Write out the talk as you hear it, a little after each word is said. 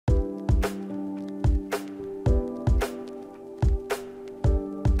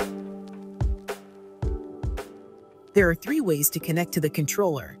There are 3 ways to connect to the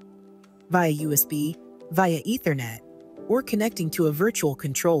controller: via USB, via Ethernet, or connecting to a virtual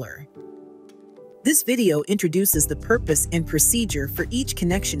controller. This video introduces the purpose and procedure for each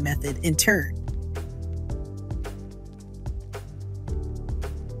connection method in turn.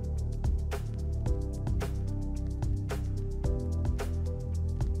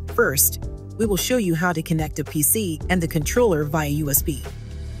 First, we will show you how to connect a PC and the controller via USB.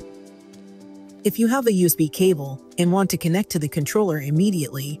 If you have a USB cable and want to connect to the controller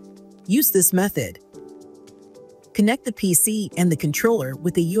immediately, use this method. Connect the PC and the controller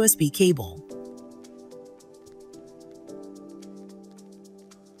with a USB cable.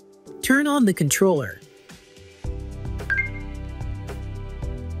 Turn on the controller.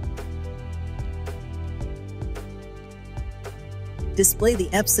 Display the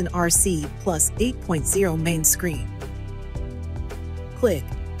Epson RC Plus 8.0 main screen. Click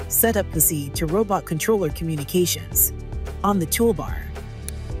Set up PC to Robot Controller Communications on the toolbar.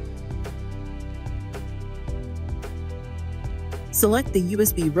 Select the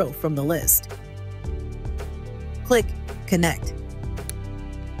USB row from the list. Click Connect.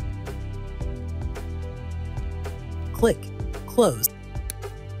 Click Close.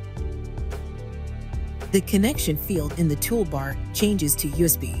 The connection field in the toolbar changes to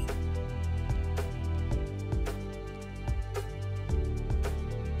USB.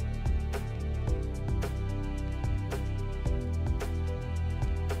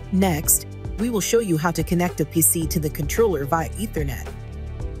 Next, we will show you how to connect a PC to the controller via Ethernet.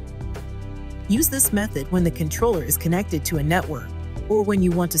 Use this method when the controller is connected to a network or when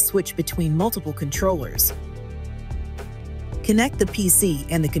you want to switch between multiple controllers. Connect the PC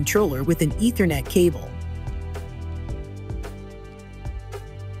and the controller with an Ethernet cable.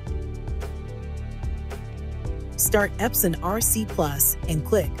 Start Epson RC Plus and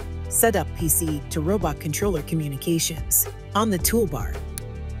click Set up PC to Robot Controller Communications on the toolbar.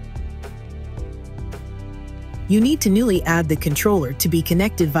 You need to newly add the controller to be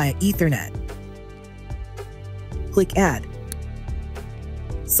connected via Ethernet. Click Add.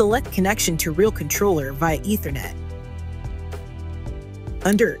 Select Connection to Real Controller via Ethernet.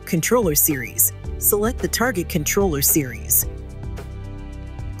 Under Controller Series, select the target controller series.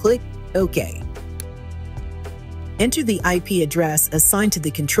 Click OK. Enter the IP address assigned to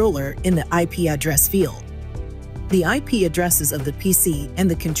the controller in the IP address field. The IP addresses of the PC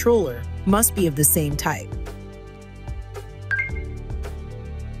and the controller must be of the same type.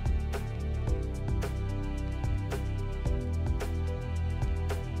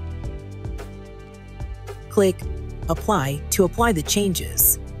 Click Apply to apply the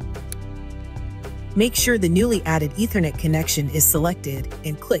changes. Make sure the newly added Ethernet connection is selected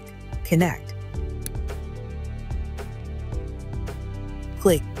and click Connect.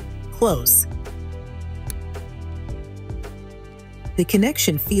 Click Close. The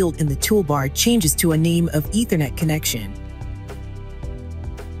connection field in the toolbar changes to a name of Ethernet connection.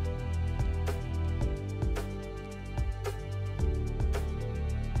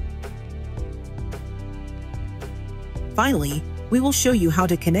 Finally, we will show you how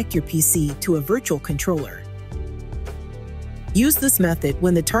to connect your PC to a virtual controller. Use this method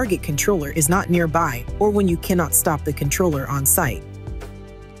when the target controller is not nearby or when you cannot stop the controller on site.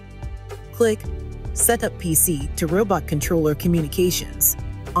 Click Set up PC to Robot Controller Communications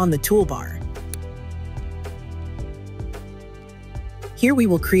on the toolbar. Here we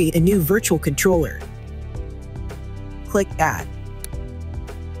will create a new virtual controller. Click Add.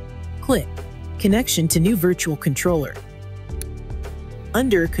 Click Connection to New Virtual Controller.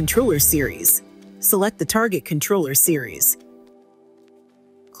 Under Controller Series, select the target controller series.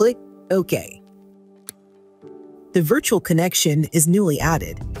 Click OK. The virtual connection is newly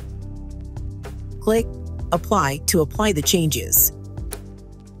added. Click Apply to apply the changes.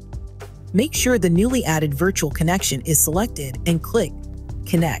 Make sure the newly added virtual connection is selected and click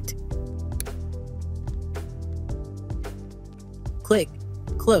Connect. Click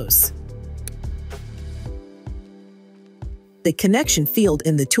Close. The connection field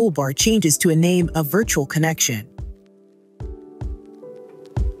in the toolbar changes to a name of virtual connection.